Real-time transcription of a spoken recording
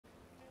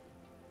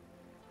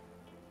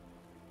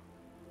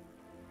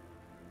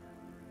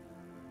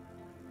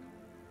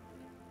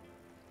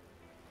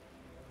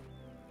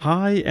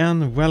Hi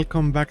and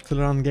welcome back to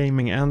Larand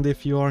Gaming, and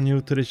if you are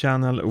new to the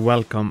channel,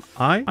 welcome.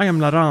 I am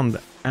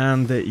Larand,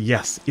 and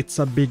yes, it's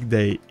a big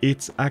day.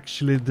 It's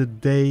actually the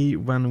day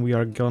when we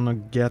are gonna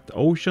get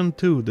Ocean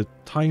 2, the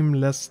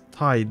Timeless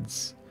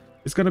Tides.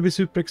 It's gonna be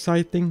super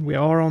exciting. We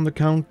are on the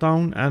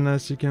countdown, and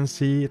as you can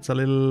see, it's a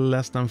little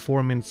less than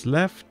 4 minutes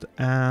left,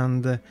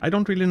 and I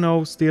don't really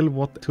know still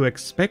what to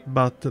expect,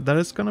 but there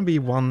is gonna be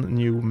one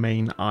new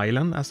main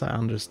island, as I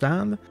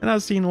understand, and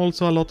I've seen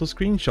also a lot of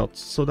screenshots,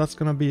 so that's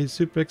gonna be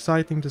super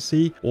exciting to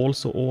see.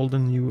 Also all the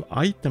new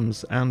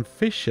items and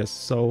fishes,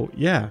 so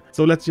yeah.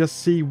 So let's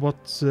just see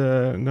what's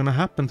gonna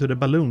happen to the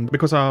balloon,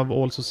 because I've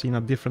also seen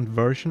a different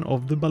version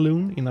of the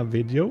balloon in a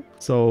video.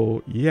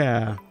 So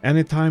yeah,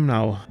 anytime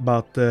now,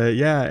 but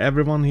yeah,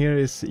 everyone here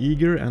is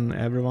eager and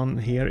everyone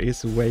here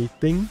is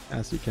waiting,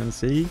 as you can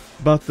see.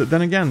 But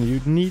then again, you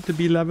need to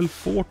be level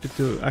 40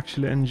 to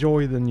actually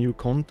enjoy the new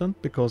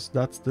content, because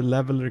that's the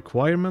level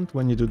requirement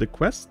when you do the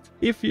quest.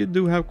 If you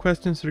do have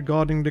questions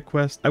regarding the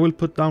quest, I will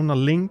put down a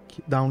link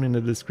down in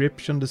the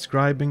description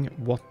describing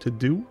what to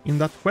do in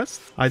that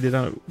quest. I did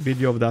a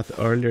video of that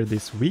earlier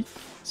this week,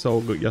 so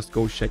just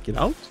go check it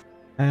out.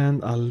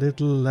 And a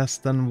little less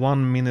than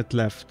 1 minute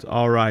left.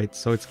 Alright,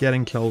 so it's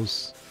getting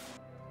close.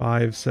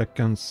 5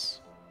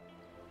 seconds.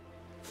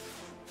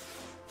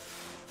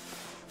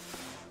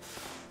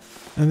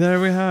 And there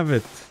we have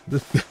it.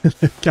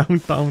 The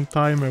countdown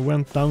timer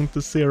went down to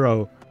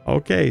 0.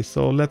 Okay,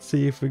 so let's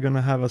see if we're gonna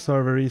have a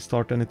server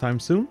restart anytime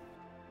soon.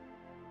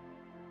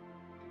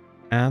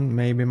 And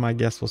maybe my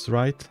guess was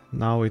right.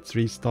 Now it's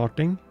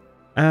restarting.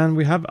 And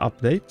we have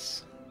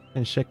updates.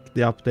 And check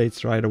the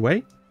updates right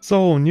away.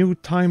 So, new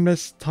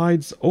Timeless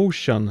Tides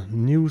Ocean,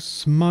 new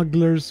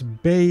Smuggler's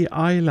Bay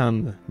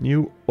Island,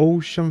 new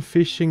Ocean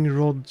Fishing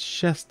Rod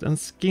Chest and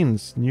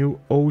Skins, new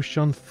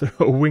Ocean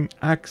Throwing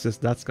Axes,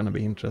 that's gonna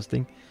be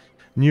interesting,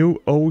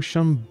 new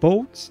Ocean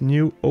Boats,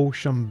 new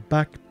Ocean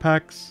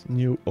Backpacks,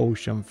 new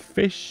Ocean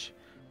Fish,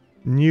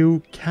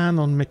 new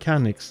Cannon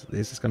Mechanics,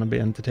 this is gonna be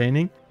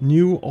entertaining,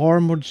 new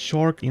Armored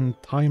Shark in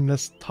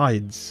Timeless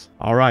Tides.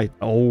 Alright,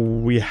 oh,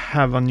 we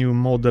have a new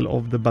model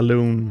of the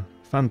balloon,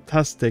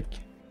 fantastic.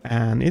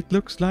 And it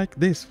looks like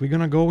this. We're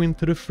gonna go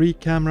into the free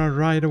camera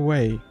right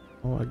away.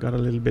 Oh, I got a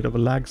little bit of a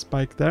lag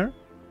spike there,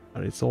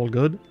 but it's all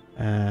good.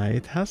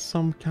 It has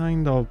some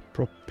kind of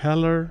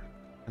propeller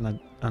and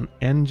an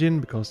engine,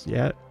 because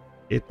yeah,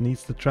 it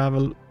needs to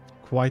travel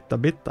quite a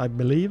bit, I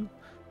believe.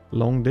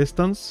 Long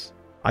distance.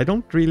 I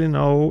don't really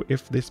know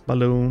if this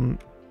balloon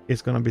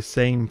is gonna be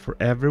same for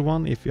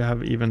everyone if you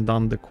have even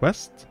done the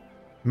quest.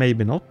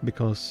 Maybe not,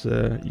 because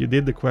you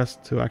did the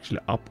quest to actually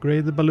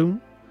upgrade the balloon.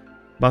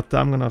 But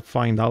I'm gonna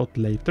find out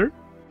later.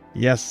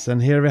 Yes,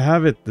 and here we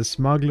have it, the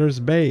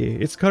Smuggler's Bay.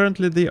 It's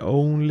currently the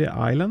only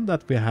island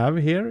that we have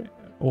here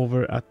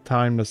over at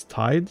Timeless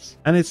Tides.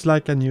 And it's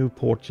like a new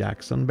Port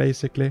Jackson,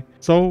 basically.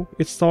 So,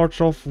 it starts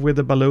off with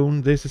the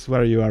balloon. This is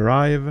where you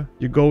arrive.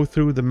 You go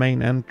through the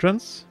main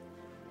entrance.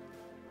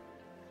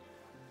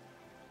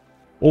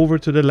 Over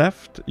to the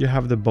left, you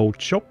have the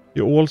boat shop.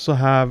 You also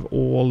have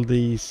all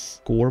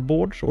these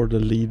scoreboards, or the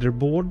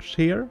leaderboards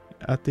here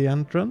at the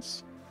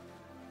entrance.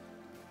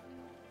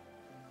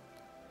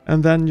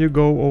 And then you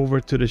go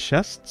over to the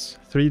chests,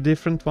 3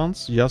 different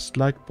ones, just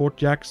like Port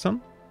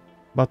Jackson,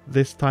 but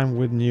this time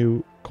with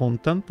new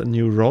content and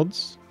new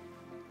rods.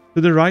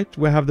 To the right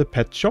we have the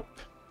pet shop.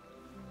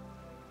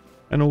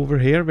 And over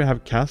here we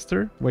have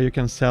caster, where you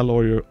can sell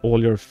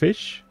all your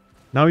fish.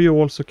 Now you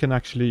also can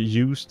actually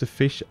use the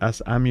fish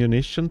as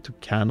ammunition to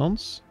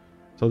cannons.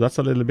 So that's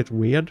a little bit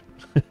weird.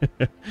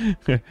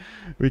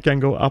 We can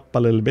go up a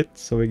little bit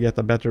so we get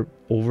a better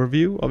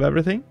overview of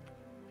everything.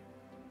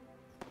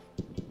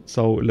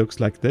 So it looks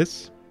like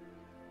this.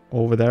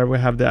 Over there we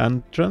have the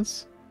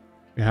entrance.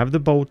 We have the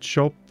boat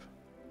shop.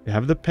 We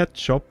have the pet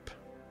shop.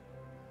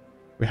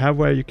 We have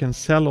where you can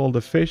sell all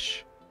the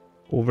fish.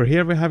 Over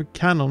here we have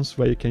cannons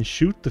where you can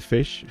shoot the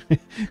fish.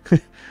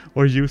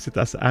 Or use it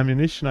as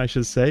ammunition, I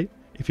should say,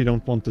 if you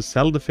don't want to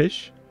sell the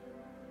fish.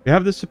 We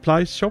have the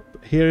supplies shop.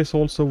 Here is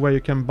also where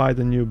you can buy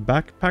the new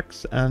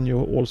backpacks, and you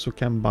also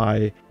can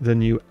buy the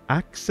new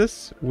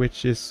axes,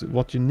 which is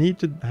what you need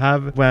to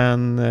have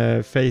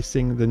when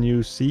facing the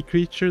new sea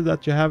creature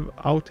that you have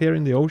out here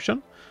in the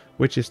ocean,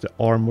 which is the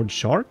armored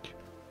shark.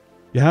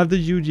 You have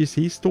the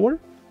UGC store.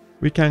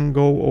 We can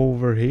go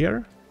over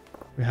here.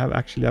 We have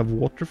actually a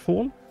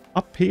waterfall.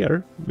 Up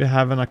here we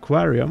have an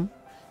aquarium.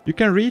 You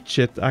can reach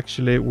it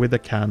actually with a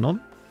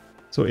cannon.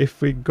 So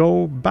if we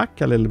go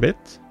back a little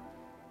bit,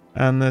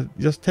 and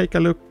just take a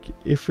look,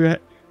 if we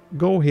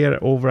go here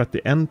over at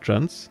the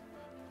entrance,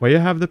 where you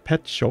have the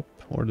pet shop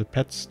or the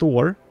pet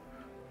store,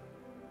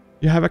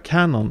 you have a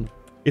cannon.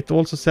 It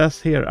also says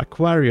here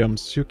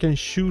aquariums. You can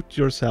shoot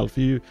yourself.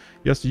 You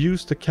just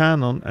use the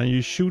cannon and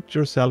you shoot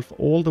yourself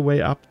all the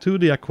way up to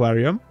the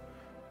aquarium,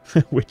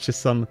 which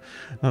is an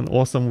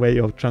awesome way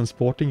of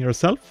transporting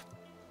yourself.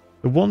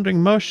 The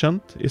Wandering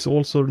Merchant is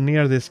also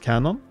near this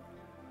cannon.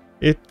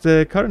 It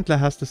currently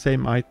has the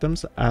same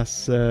items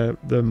as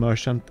the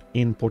merchant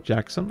in Port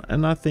Jackson,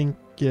 and I think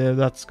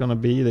that's gonna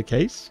be the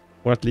case.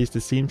 or at least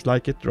it seems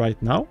like it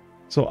right now.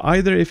 So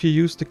either if you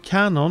use the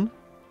cannon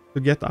to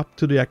get up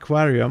to the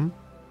aquarium,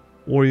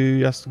 or you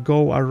just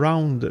go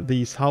around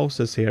these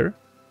houses here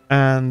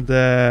and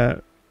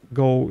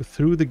go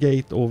through the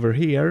gate over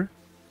here,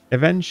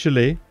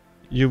 eventually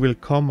you will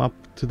come up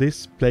to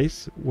this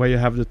place where you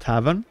have the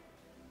tavern.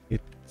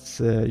 It's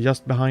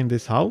just behind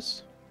this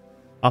house,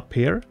 up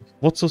here.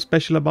 What's so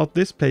special about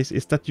this place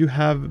is that you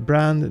have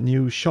brand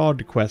new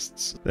shard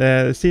quests.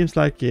 It seems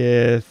like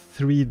 3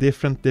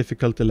 different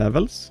difficulty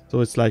levels.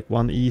 So it's like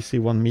one easy,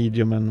 one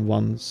medium, and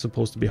one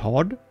supposed to be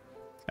hard.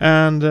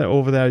 And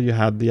over there you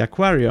had the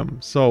aquarium.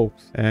 So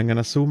I'm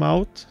gonna zoom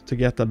out to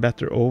get a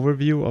better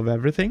overview of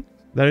everything.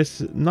 There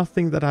is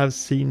nothing that I've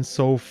seen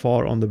so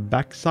far on the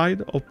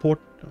backside of Port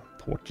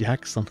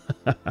Jackson,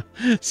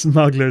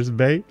 Smuggler's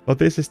Bay. But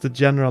this is the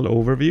general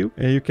overview.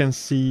 You can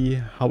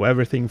see how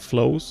everything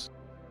flows.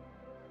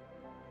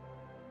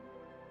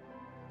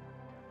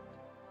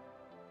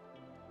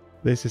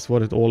 This is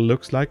what it all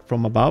looks like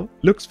from above.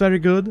 Looks very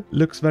good,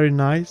 looks very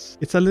nice.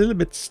 It's a little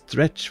bit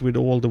stretched with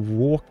all the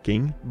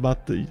walking, but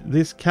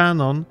this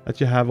cannon that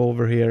you have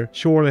over here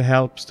surely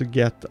helps to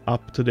get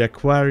up to the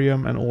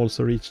aquarium and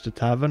also reach the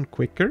tavern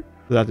quicker.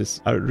 That is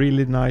a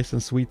really nice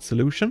and sweet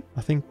solution.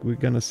 I think we're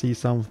gonna see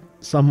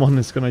someone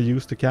is gonna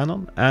use the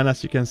cannon, and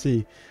as you can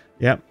see,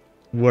 yeah,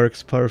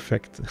 works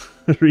perfect.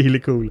 Really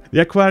cool.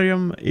 The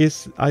aquarium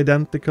is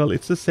identical.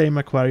 It's the same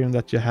aquarium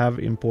that you have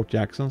in Port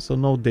Jackson, so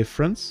no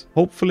difference.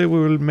 Hopefully we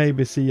will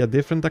maybe see a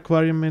different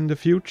aquarium in the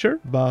future,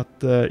 but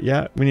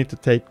yeah, we need to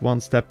take one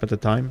step at a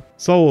time.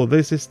 So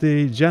this is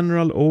the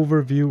general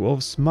overview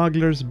of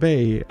Smuggler's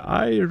Bay.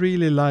 I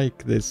really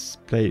like this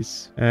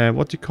place.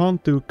 What you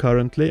can't do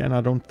currently, and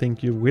I don't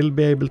think you will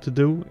be able to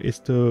do, is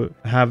to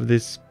have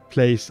this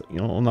place, you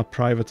know, on a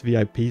private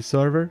VIP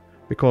server,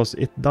 because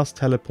it does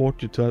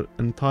teleport you to an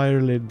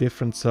entirely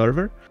different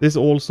server. This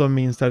also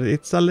means that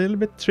it's a little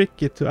bit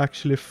tricky to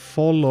actually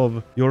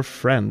follow your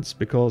friends,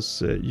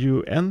 because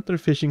you enter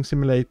Fishing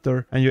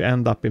Simulator and you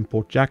end up in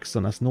Port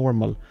Jackson as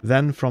normal.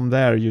 Then from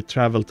there you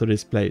travel to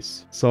this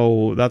place.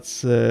 So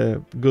that's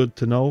good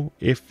to know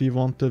if you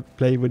want to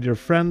play with your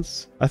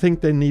friends. I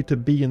think they need to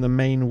be in the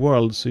main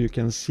world so you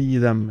can see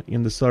them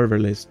in the server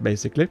list,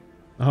 basically.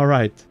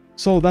 Alright.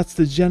 So that's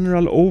the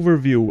general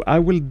overview. I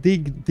will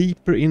dig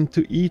deeper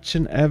into each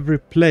and every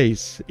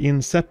place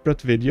in separate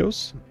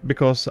videos,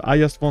 because I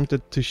just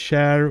wanted to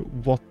share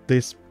what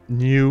this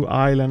new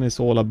island is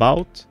all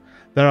about.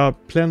 There are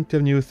plenty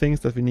of new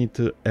things that we need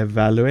to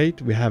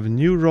evaluate. We have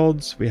new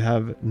rods, we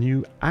have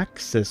new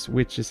axes,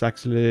 which is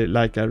actually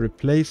like a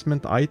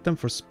replacement item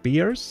for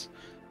spears.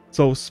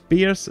 So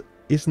spears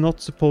is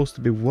not supposed to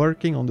be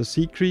working on the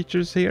sea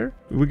creatures here.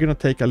 We're gonna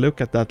take a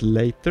look at that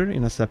later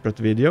in a separate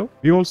video.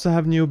 We also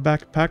have new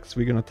backpacks.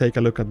 We're gonna take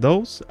a look at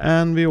those,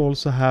 and we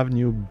also have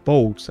new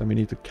boats, and we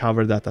need to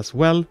cover that as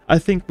well. I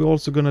think we're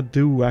also gonna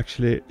do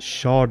actually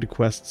shard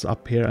quests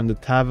up here in the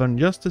tavern,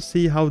 just to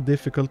see how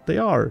difficult they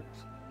are.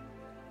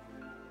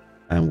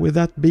 And with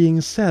that being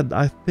said,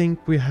 I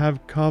think we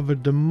have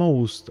covered the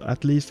most,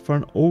 at least for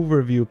an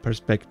overview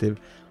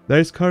perspective. There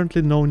is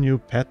currently no new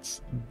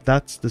pets.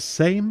 That's the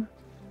same.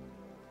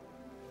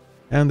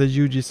 And the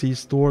UGC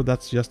store,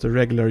 that's just a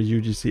regular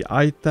UGC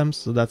items,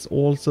 so that's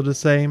also the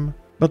same.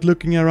 But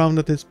looking around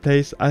at this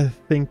place, I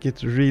think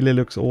it really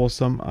looks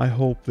awesome. I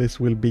hope this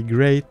will be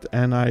great,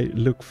 and I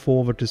look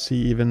forward to see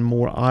even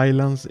more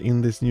islands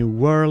in this new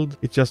world.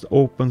 It just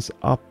opens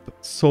up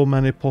so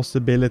many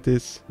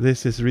possibilities.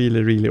 This is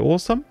really, really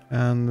awesome.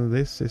 And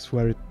this is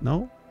where it...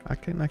 No, I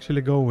can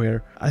actually go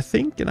here. I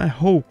think and I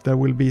hope there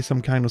will be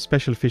some kind of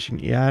special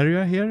fishing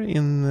area here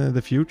in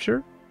the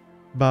future.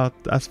 But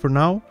as for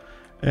now,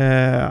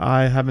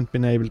 I haven't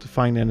been able to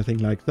find anything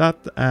like that,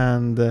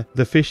 and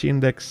the fish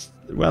index,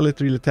 well, it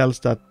really tells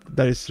that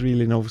there is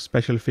really no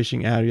special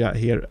fishing area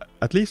here,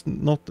 at least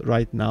not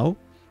right now.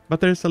 But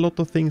there is a lot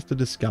of things to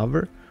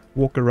discover,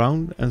 walk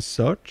around and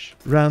search.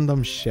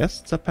 Random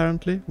chests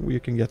apparently, where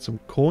you can get some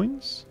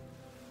coins.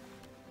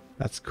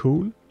 That's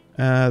cool.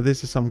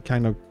 This is some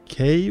kind of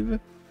cave.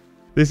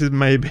 This is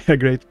maybe a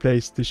great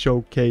place to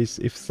showcase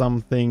if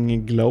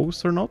something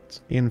glows or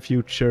not in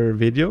future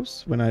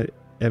videos when I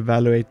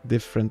evaluate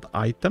different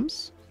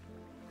items.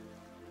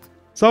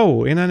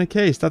 So in any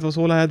case, that was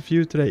all I had for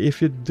you today. If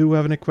you do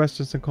have any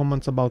questions and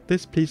comments about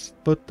this, please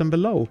put them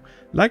below.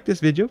 Like this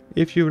video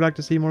if you would like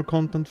to see more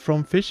content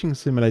from Fishing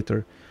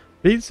Simulator.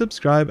 Please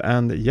subscribe,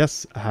 and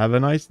yes, have a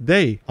nice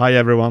day. Bye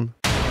everyone.